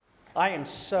I am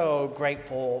so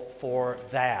grateful for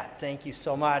that. Thank you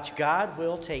so much. God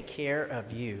will take care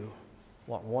of you.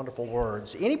 What wonderful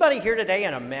words. Anybody here today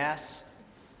in a mess?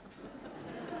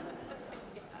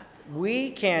 We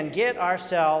can get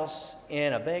ourselves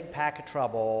in a big pack of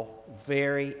trouble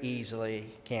very easily,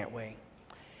 can't we?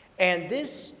 And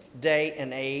this day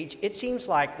and age, it seems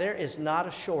like there is not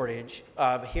a shortage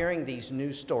of hearing these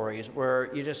news stories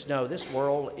where you just know this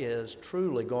world is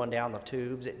truly going down the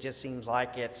tubes. It just seems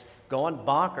like it's going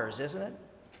bonkers, isn't it?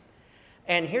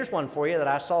 And here's one for you that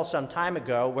I saw some time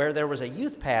ago where there was a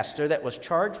youth pastor that was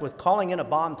charged with calling in a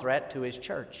bomb threat to his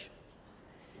church.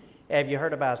 Have you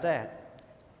heard about that?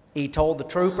 He told the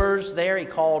troopers there, he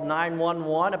called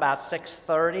 911 about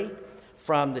 6:30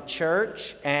 from the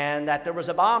church, and that there was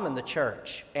a bomb in the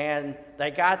church. And they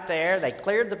got there, they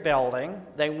cleared the building,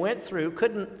 they went through,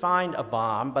 couldn't find a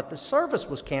bomb, but the service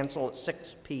was canceled at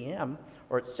 6 p.m.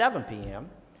 or at 7 p.m.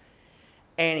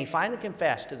 And he finally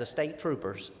confessed to the state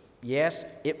troopers, yes,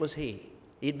 it was he.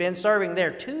 He'd been serving there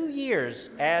 2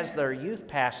 years as their youth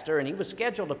pastor, and he was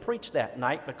scheduled to preach that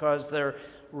night because their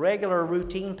regular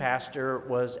routine pastor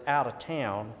was out of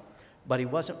town, but he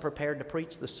wasn't prepared to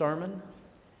preach the sermon,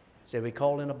 so he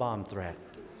called in a bomb threat.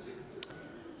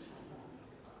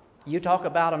 You talk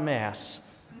about a mess.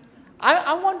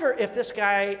 I wonder if this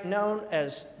guy known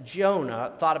as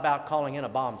Jonah thought about calling in a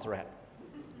bomb threat.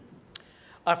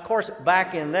 Of course,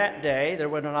 back in that day, there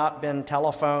would have not been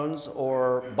telephones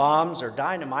or bombs or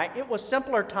dynamite. It was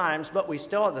simpler times, but we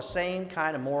still had the same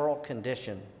kind of moral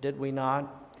condition, did we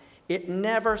not? It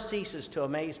never ceases to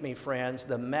amaze me, friends,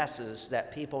 the messes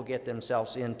that people get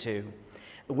themselves into.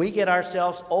 We get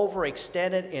ourselves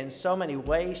overextended in so many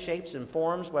ways, shapes, and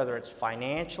forms, whether it's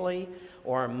financially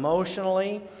or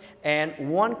emotionally.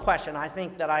 And one question I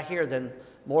think that I hear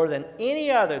more than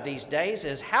any other these days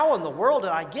is, how in the world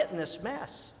did I get in this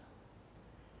mess?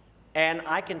 And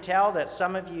I can tell that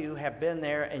some of you have been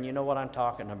there and you know what I'm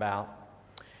talking about.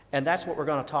 And that's what we're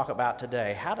going to talk about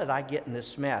today. How did I get in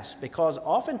this mess? Because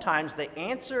oftentimes the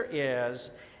answer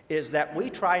is that we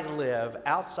try to live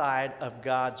outside of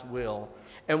God's will.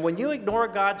 And when you ignore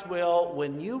God's will,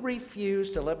 when you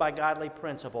refuse to live by godly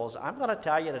principles, I'm going to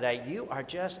tell you today, you are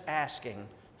just asking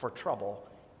for trouble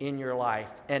in your life.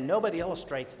 And nobody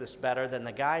illustrates this better than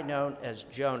the guy known as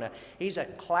Jonah. He's a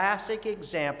classic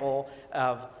example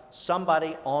of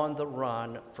somebody on the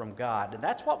run from God. And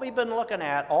that's what we've been looking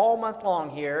at all month long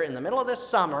here in the middle of this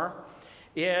summer,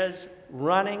 is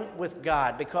running with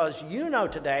God. Because you know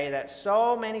today that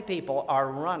so many people are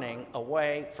running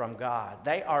away from God.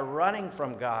 They are running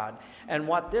from God. And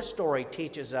what this story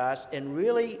teaches us and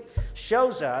really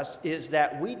shows us is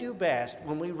that we do best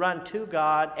when we run to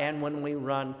God and when we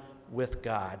run with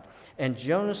God. And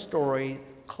Jonah's story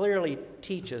clearly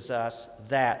teaches us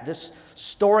that. This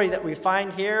story that we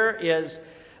find here is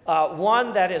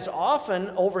one that is often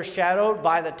overshadowed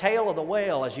by the tale of the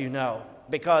whale, as you know,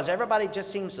 because everybody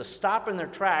just seems to stop in their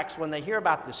tracks when they hear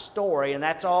about this story, and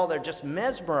that's all. They're just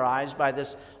mesmerized by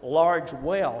this large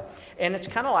whale. And it's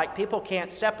kind of like people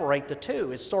can't separate the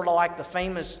two. It's sort of like the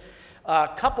famous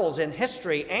couples in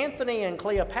history, Antony and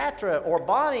Cleopatra, or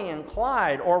Bonnie and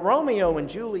Clyde, or Romeo and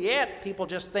Juliet. People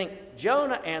just think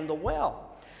Jonah and the whale.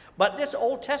 But this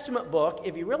Old Testament book,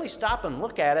 if you really stop and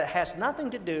look at it, has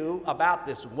nothing to do about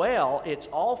this whale. It's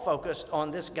all focused on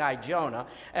this guy Jonah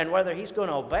and whether he's going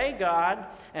to obey God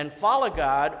and follow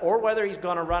God or whether he's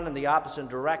going to run in the opposite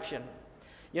direction.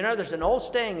 You know, there's an old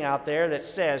saying out there that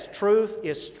says truth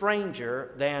is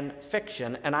stranger than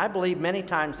fiction, and I believe many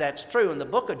times that's true, and the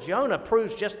book of Jonah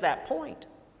proves just that point.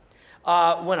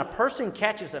 When a person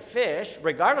catches a fish,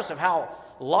 regardless of how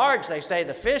large they say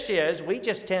the fish is, we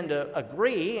just tend to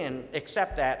agree and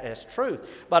accept that as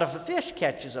truth. But if a fish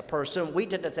catches a person, we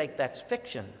tend to think that's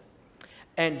fiction.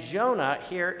 And Jonah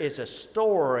here is a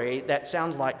story that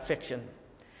sounds like fiction.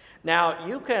 Now,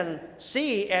 you can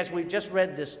see, as we've just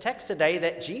read this text today,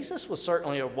 that Jesus was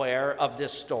certainly aware of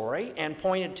this story and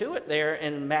pointed to it there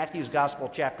in Matthew's Gospel,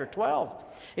 chapter 12.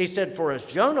 He said, "For as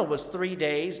Jonah was 3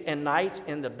 days and nights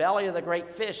in the belly of the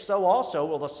great fish, so also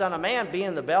will the Son of Man be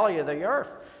in the belly of the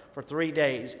earth for 3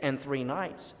 days and 3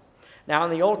 nights." Now,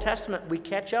 in the Old Testament, we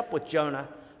catch up with Jonah,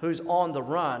 who's on the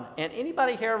run. And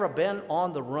anybody here ever been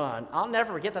on the run? I'll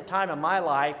never forget the time in my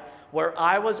life where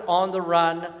I was on the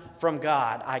run from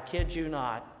God. I kid you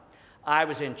not. I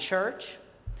was in church.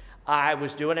 I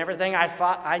was doing everything I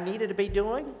thought I needed to be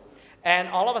doing. And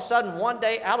all of a sudden, one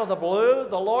day, out of the blue,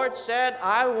 the Lord said,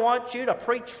 "I want you to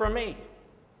preach for me."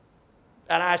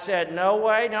 And I said, "No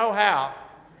way, no how."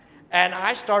 And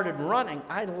I started running.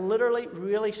 I literally,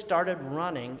 really started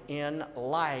running in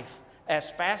life as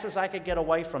fast as I could get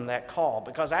away from that call,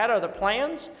 because I had other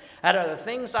plans, I had other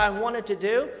things I wanted to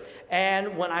do.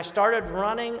 And when I started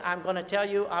running, I'm going to tell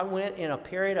you, I went in a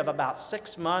period of about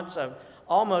 6 months of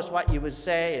almost what you would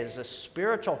say is a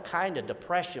spiritual kind of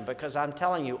depression, because I'm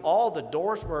telling you, all the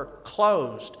doors were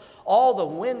closed, all the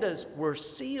windows were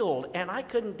sealed, and I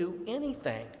couldn't do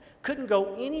anything, couldn't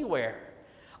go anywhere.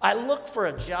 I looked for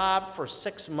a job for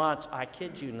 6 months, I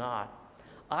kid you not.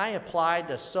 I applied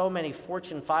to so many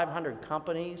Fortune 500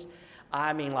 companies.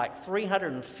 I mean, like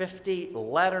 350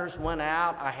 letters went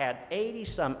out. I had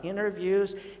 80-some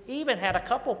interviews. Even had a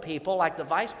couple people, like the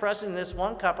vice president of this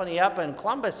one company up in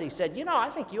Columbus, he said, you know, I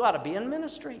think you ought to be in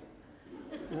ministry.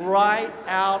 Right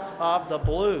out of the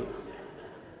blue.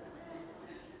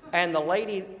 And the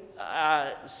lady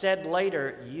said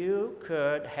later, you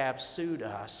could have sued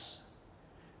us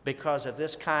because of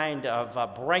this kind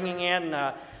of bringing in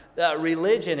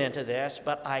religion into this,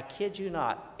 but I kid you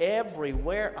not,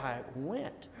 everywhere I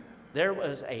went, there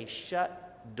was a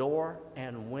shut door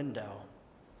and window.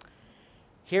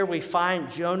 Here we find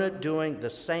Jonah doing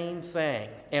the same thing,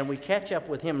 and we catch up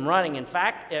with him running. In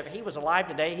fact, if he was alive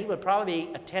today, he would probably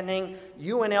be attending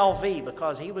UNLV,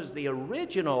 because he was the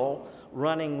original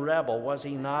running rebel, was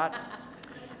he not?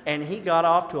 And he got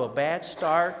off to a bad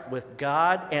start with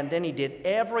God, and then he did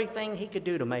everything he could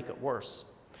do to make it worse.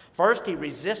 First, he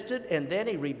resisted, and then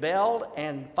he rebelled,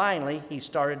 and finally, he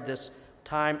started this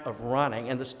time of running.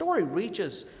 And the story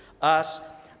reaches us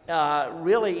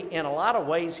really in a lot of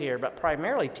ways here, but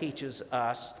primarily teaches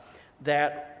us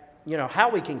that, you know, how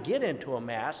we can get into a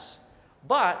mess,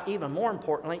 but even more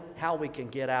importantly, how we can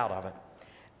get out of it.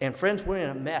 And friends, we're in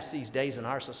a mess these days in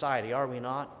our society, are we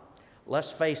not? Let's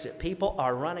face it, people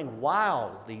are running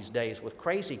wild these days with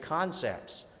crazy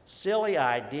concepts, silly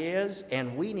ideas,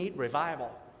 and we need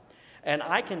revival. And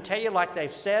I can tell you, like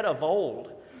they've said of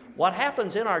old, what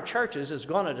happens in our churches is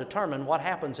going to determine what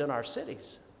happens in our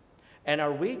cities. And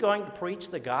are we going to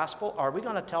preach the gospel? Are we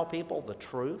going to tell people the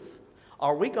truth?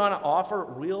 Are we going to offer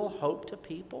real hope to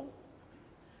people?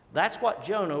 That's what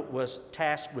Jonah was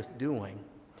tasked with doing.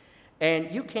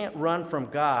 And you can't run from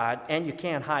God, and you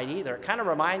can't hide either. It kind of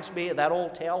reminds me of that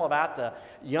old tale about the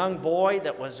young boy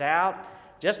that was out.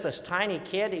 Just this tiny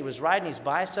kid, he was riding his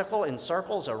bicycle in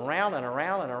circles around and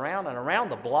around and around and around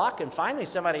the block. And finally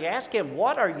somebody asked him,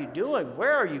 what are you doing?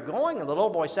 Where are you going? And the little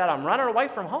boy said, I'm running away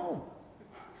from home.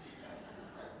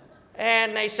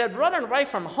 And they said, running away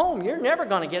from home? You're never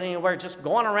going to get anywhere just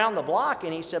going around the block.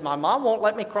 And he said, my mom won't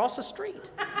let me cross the street.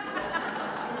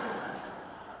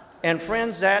 And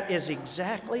friends, that is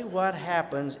exactly what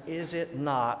happens, is it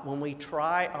not, when we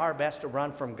try our best to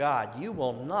run from God? You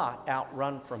will not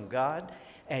outrun from God,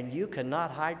 and you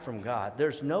cannot hide from God.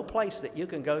 There's no place that you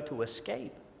can go to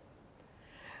escape.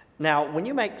 Now, when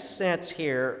you make sense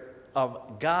here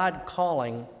of God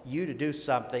calling you to do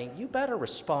something, you better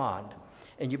respond,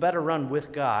 and you better run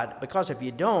with God, because if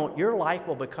you don't, your life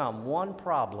will become one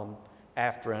problem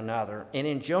after another. And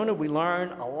in Jonah, we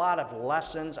learn a lot of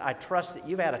lessons. I trust that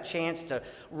you've had a chance to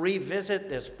revisit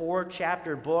this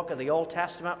 4-chapter book of the Old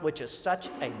Testament, which is such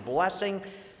a blessing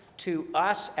to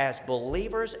us as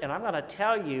believers. And I'm going to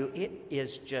tell you, it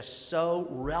is just so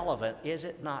relevant, is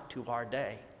it not, to our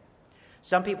day?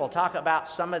 Some people talk about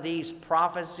some of these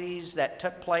prophecies that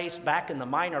took place back in the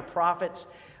Minor Prophets.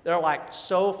 They're like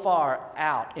so far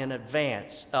out in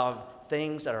advance of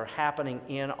things that are happening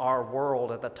in our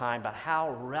world at the time, but how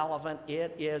relevant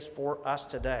it is for us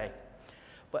today.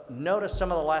 But notice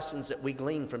some of the lessons that we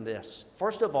glean from this.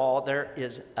 First of all, there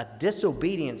is a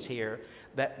disobedience here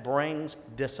that brings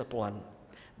discipline.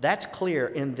 That's clear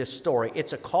in this story.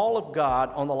 It's a call of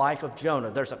God on the life of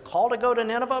Jonah. There's a call to go to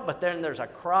Nineveh, but then there's a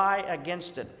cry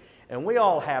against it. And we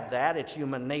all have that. It's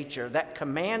human nature. That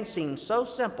command seems so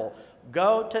simple.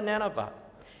 Go to Nineveh.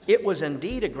 It was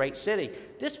indeed a great city.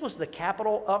 This was the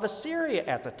capital of Assyria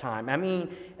at the time. I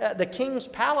mean, the king's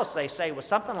palace, they say, was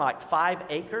something like 5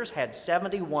 acres, had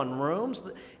 71 rooms.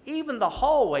 Even the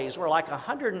hallways were like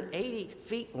 180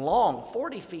 feet long,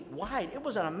 40 feet wide. It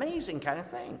was an amazing kind of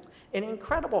thing, an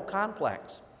incredible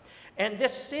complex. And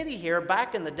this city here,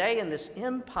 back in the day in this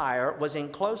empire, was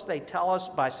enclosed, they tell us,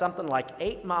 by something like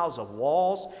 8 miles of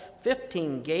walls,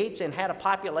 15 gates, and had a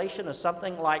population of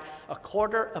something like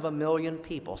 250,000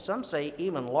 people. Some say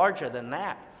even larger than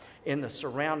that in the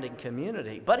surrounding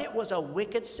community. But it was a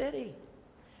wicked city.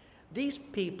 These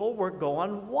people were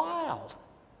going wild.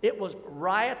 It was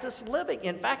riotous living.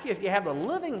 In fact, if you have the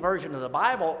Living Version of the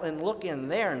Bible and look in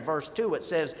there in verse 2, it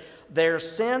says, their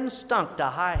sin stunk to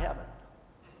high heaven.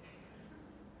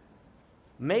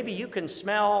 Maybe you can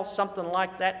smell something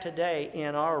like that today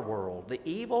in our world. The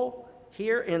evil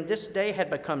here in this day had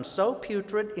become so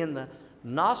putrid in the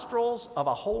nostrils of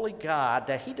a holy God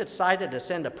that he decided to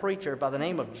send a preacher by the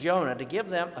name of Jonah to give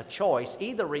them a choice,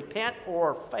 either repent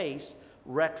or face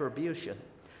retribution.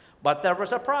 But there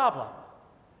was a problem.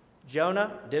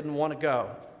 Jonah didn't want to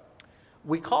go.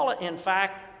 We call it, in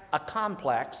fact, a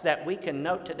complex that we can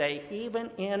note today, even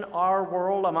in our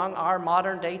world, among our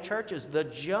modern day churches, the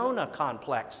Jonah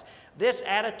complex. This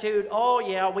attitude, oh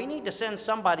yeah, we need to send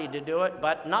somebody to do it,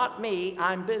 but not me,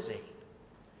 I'm busy.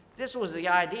 This was the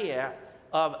idea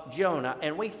of Jonah,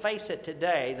 and we face it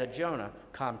today, the Jonah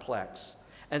complex.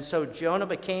 And so Jonah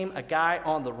became a guy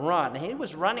on the run, and he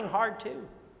was running hard too.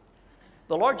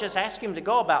 The Lord just asked him to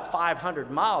go about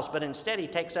 500 miles, but instead he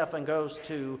takes up and goes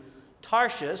to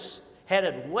Tarshish,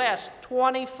 headed west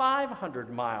 2,500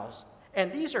 miles.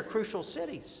 And these are crucial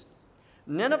cities.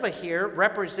 Nineveh here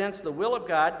represents the will of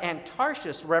God, and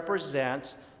Tarshish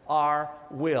represents our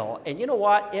will. And you know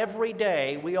what? Every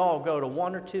day we all go to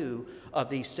one or two of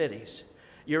these cities.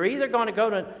 You're either going to go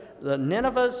to the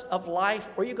Ninevehs of life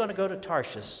or you're going to go to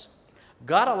Tarshish.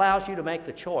 God allows you to make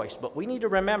the choice, but we need to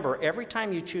remember every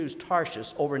time you choose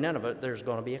Tarshish over Nineveh, there's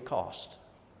going to be a cost.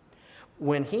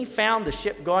 When he found the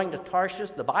ship going to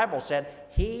Tarshish, the Bible said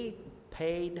he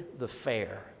paid the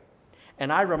fare.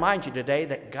 And I remind you today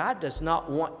that God does not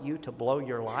want you to blow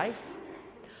your life.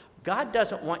 God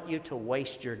doesn't want you to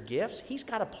waste your gifts. He's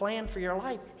got a plan for your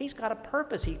life. He's got a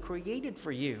purpose he created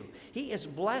for you. He has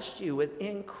blessed you with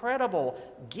incredible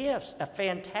gifts, a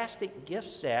fantastic gift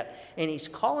set, and he's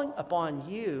calling upon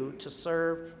you to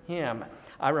serve him.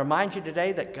 I remind you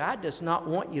today that God does not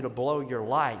want you to blow your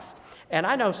life. And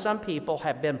I know some people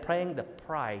have been paying the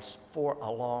price for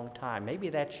a long time. Maybe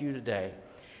that's you today.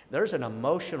 There's an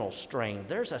emotional strain.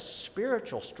 There's a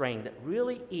spiritual strain that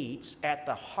really eats at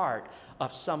the heart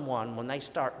of someone when they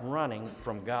start running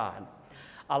from God.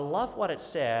 I love what it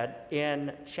said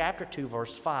in chapter 2,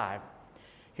 verse 5.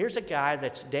 Here's a guy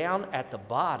that's down at the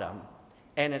bottom,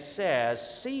 and it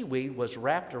says, seaweed was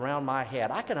wrapped around my head.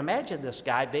 I can imagine this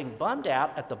guy being bummed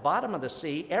out at the bottom of the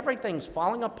sea. Everything's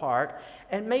falling apart,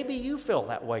 and maybe you feel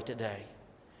that way today.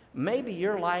 Maybe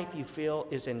your life, you feel,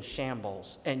 is in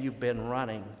shambles, and you've been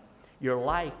running. Your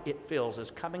life, it feels,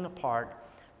 is coming apart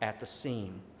at the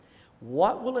seam.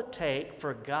 What will it take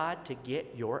for God to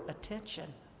get your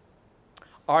attention?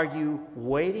 Are you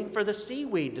waiting for the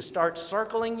seaweed to start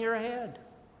circling your head?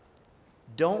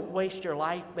 Don't waste your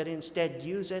life, but instead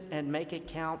use it and make it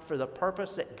count for the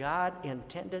purpose that God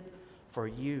intended for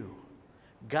you.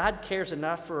 God cares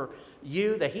enough for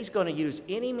you that he's going to use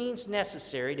any means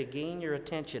necessary to gain your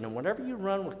attention. And whenever you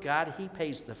run with God, he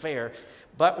pays the fare.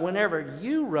 But whenever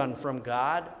you run from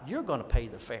God, you're going to pay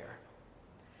the fare.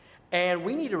 And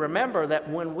we need to remember that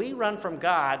when we run from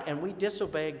God and we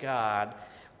disobey God,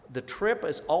 the trip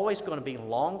is always going to be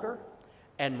longer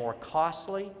and more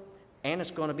costly, and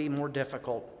it's going to be more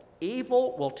difficult.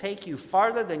 Evil will take you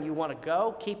farther than you want to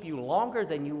go, keep you longer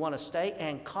than you want to stay,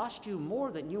 and cost you more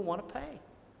than you want to pay.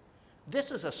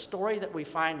 This is a story that we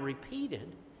find repeated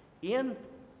in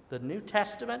the New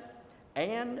Testament,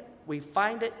 and we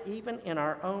find it even in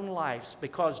our own lives.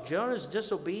 Because Jonah's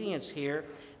disobedience here,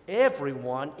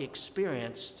 everyone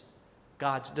experienced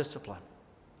God's discipline.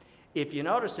 If you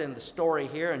notice in the story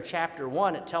here in chapter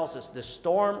 1, it tells us the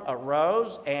storm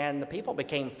arose and the people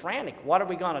became frantic. What are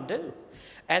we going to do?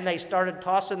 And they started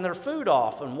tossing their food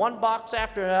off, and one box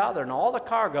after another, and all the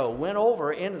cargo went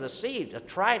over into the sea to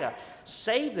try to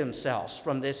save themselves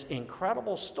from this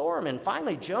incredible storm. And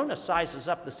finally, Jonah sizes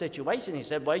up the situation. He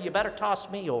said, well, you better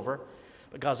toss me over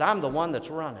because I'm the one that's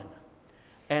running.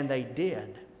 And they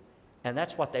did. And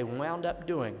that's what they wound up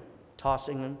doing,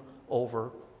 tossing him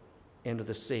over into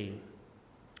the sea.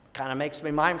 Kind of makes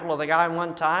me mindful of the guy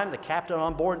one time, the captain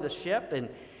on board the ship, and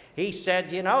he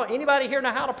said, you know, anybody here know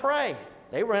how to pray?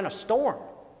 They were in a storm.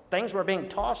 Things were being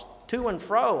tossed to and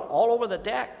fro all over the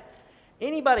deck.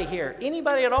 Anybody here,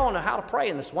 anybody at all know how to pray?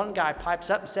 And this one guy pipes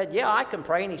up and said, yeah, I can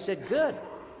pray. And he said, good.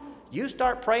 You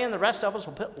start praying, the rest of us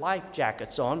will put life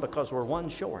jackets on because we're one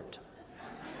short.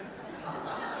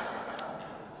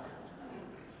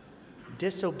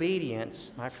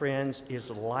 Disobedience, my friends, is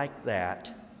like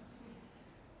that.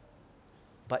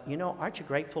 But you know, aren't you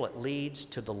grateful it leads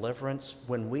to deliverance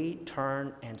when we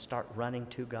turn and start running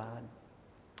to God?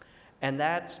 And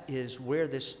that is where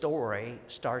this story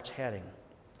starts heading.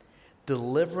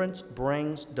 Deliverance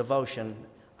brings devotion.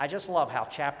 I just love how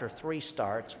chapter 3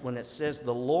 starts when it says,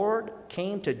 the Lord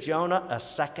came to Jonah a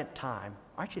second time.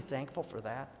 Aren't you thankful for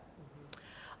that?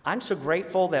 I'm so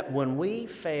grateful that when we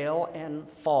fail and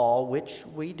fall, which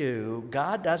we do,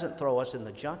 God doesn't throw us in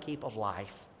the junk heap of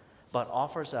life, but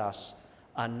offers us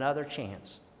another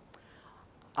chance.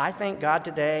 I thank God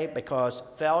today because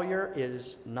failure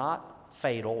is not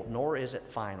fatal, nor is it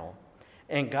final.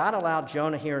 And God allowed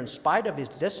Jonah here, in spite of his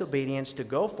disobedience, to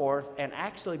go forth and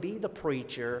actually be the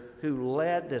preacher who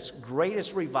led this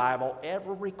greatest revival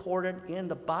ever recorded in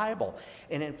the Bible.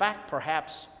 And in fact,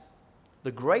 perhaps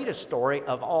the greatest story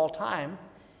of all time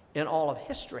in all of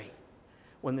history,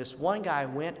 when this one guy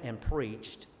went and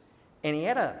preached, and he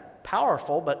had a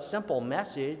powerful but simple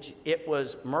message. It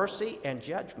was mercy and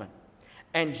judgment.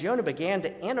 And Jonah began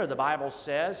to enter, the Bible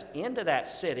says, into that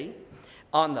city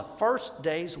on the first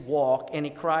day's walk, and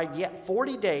he cried, "Yet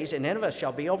 40 days, and Nineveh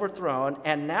shall be overthrown."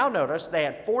 And now notice they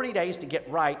had 40 days to get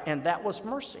right, and that was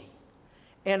mercy.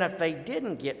 And if they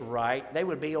didn't get right, they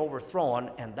would be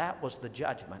overthrown, and that was the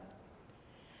judgment.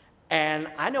 And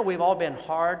I know we've all been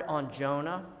hard on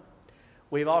Jonah.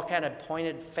 We've all kind of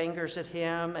pointed fingers at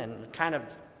him and kind of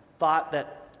thought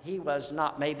that he was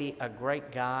not maybe a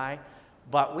great guy.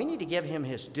 But we need to give him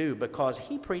his due, because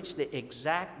he preached the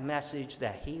exact message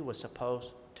that he was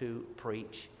supposed to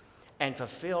preach and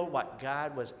fulfill what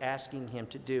God was asking him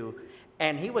to do.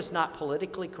 And he was not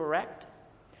politically correct.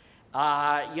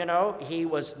 He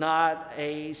was not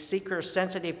a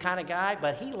seeker-sensitive kind of guy,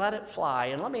 but he let it fly.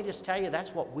 And let me just tell you,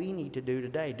 that's what we need to do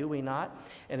today, do we not?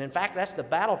 And in fact, that's the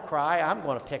battle cry I'm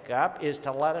going to pick up, is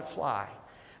to let it fly.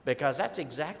 Because that's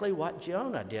exactly what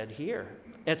Jonah did here.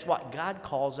 It's what God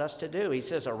calls us to do. He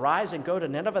says, "Arise and go to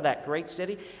Nineveh, that great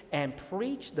city, and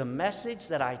preach the message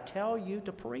that I tell you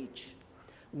to preach."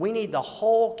 We need the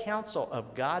whole counsel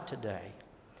of God today.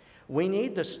 We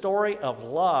need the story of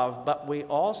love, but we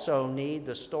also need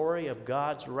the story of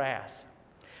God's wrath.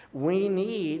 We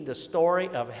need the story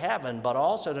of heaven, but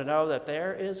also to know that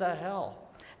there is a hell,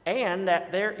 and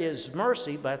that there is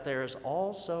mercy, but there is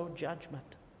also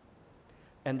judgment.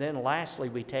 And then lastly,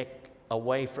 we take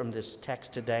away from this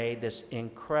text today this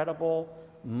incredible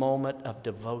moment of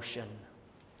devotion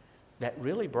that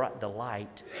really brought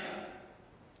delight.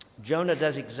 Jonah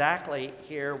does exactly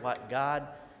here what God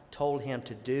told him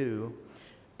to do: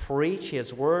 preach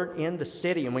his word in the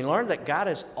city. And we learned that God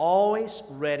is always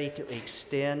ready to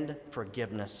extend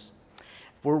forgiveness.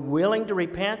 If we're willing to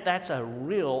repent, that's a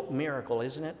real miracle,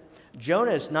 isn't it?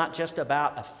 Jonah is not just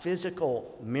about a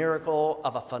physical miracle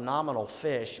of a phenomenal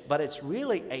fish, but it's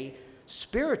really a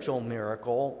spiritual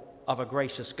miracle of a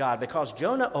gracious God, because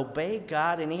Jonah obeyed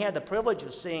God, and he had the privilege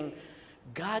of seeing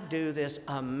God do this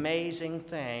amazing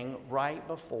thing right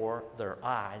before their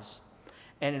eyes.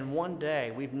 And in one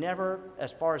day, we've never,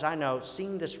 as far as I know,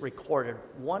 seen this recorded.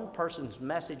 One person's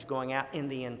message going out in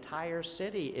the entire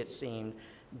city, it seemed,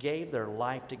 gave their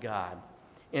life to God.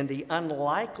 In the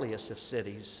unlikeliest of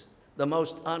cities, the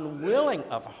most unwilling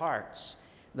of hearts,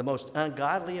 the most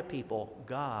ungodly of people,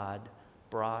 God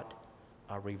brought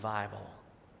a revival.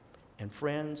 And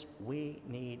friends, we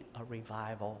need a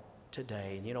revival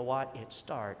today. And you know what? It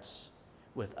starts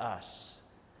with us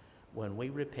when we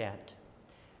repent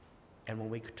and when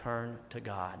we turn to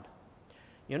God.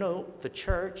 You know, the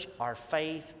church, our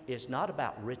faith, is not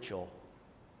about ritual.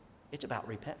 It's about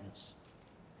repentance.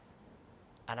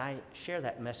 And I share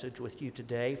that message with you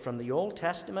today from the Old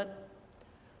Testament,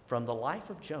 from the life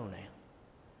of Jonah,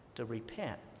 to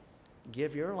repent,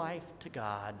 give your life to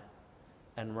God,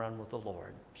 and run with the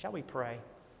Lord. Shall we pray?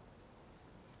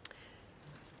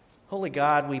 Holy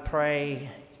God, we pray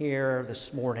here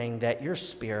this morning that your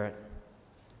Spirit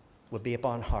would be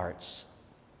upon hearts.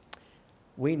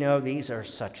 We know these are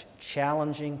such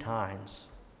challenging times,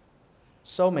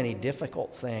 so many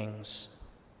difficult things.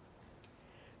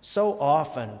 So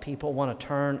often people want to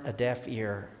turn a deaf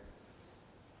ear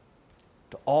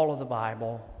to all of the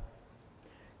Bible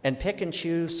and pick and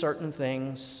choose certain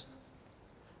things,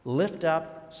 lift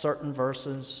up certain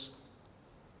verses,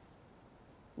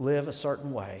 live a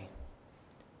certain way.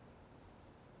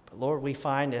 But Lord, we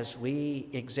find as we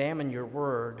examine your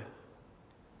word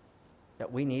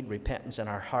that we need repentance in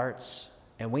our hearts,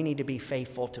 and we need to be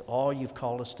faithful to all you've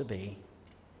called us to be.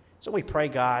 So we pray,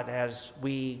 God, as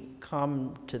we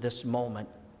come to this moment,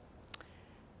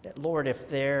 that, Lord, if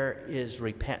there is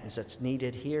repentance that's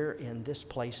needed here in this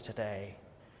place today,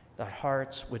 that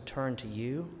hearts would turn to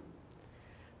you,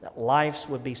 that lives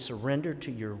would be surrendered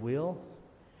to your will,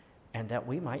 and that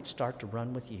we might start to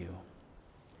run with you.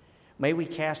 May we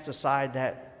cast aside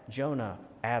that Jonah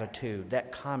attitude,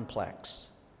 that complex,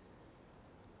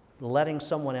 letting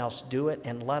someone else do it,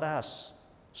 and let us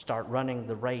start running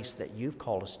the race that you've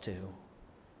called us to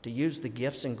use the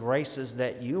gifts and graces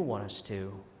that you want us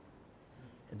to,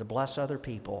 and to bless other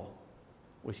people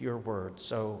with your word.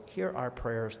 So hear our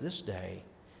prayers this day.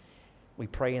 We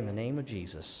pray in the name of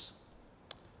Jesus.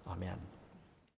 Amen.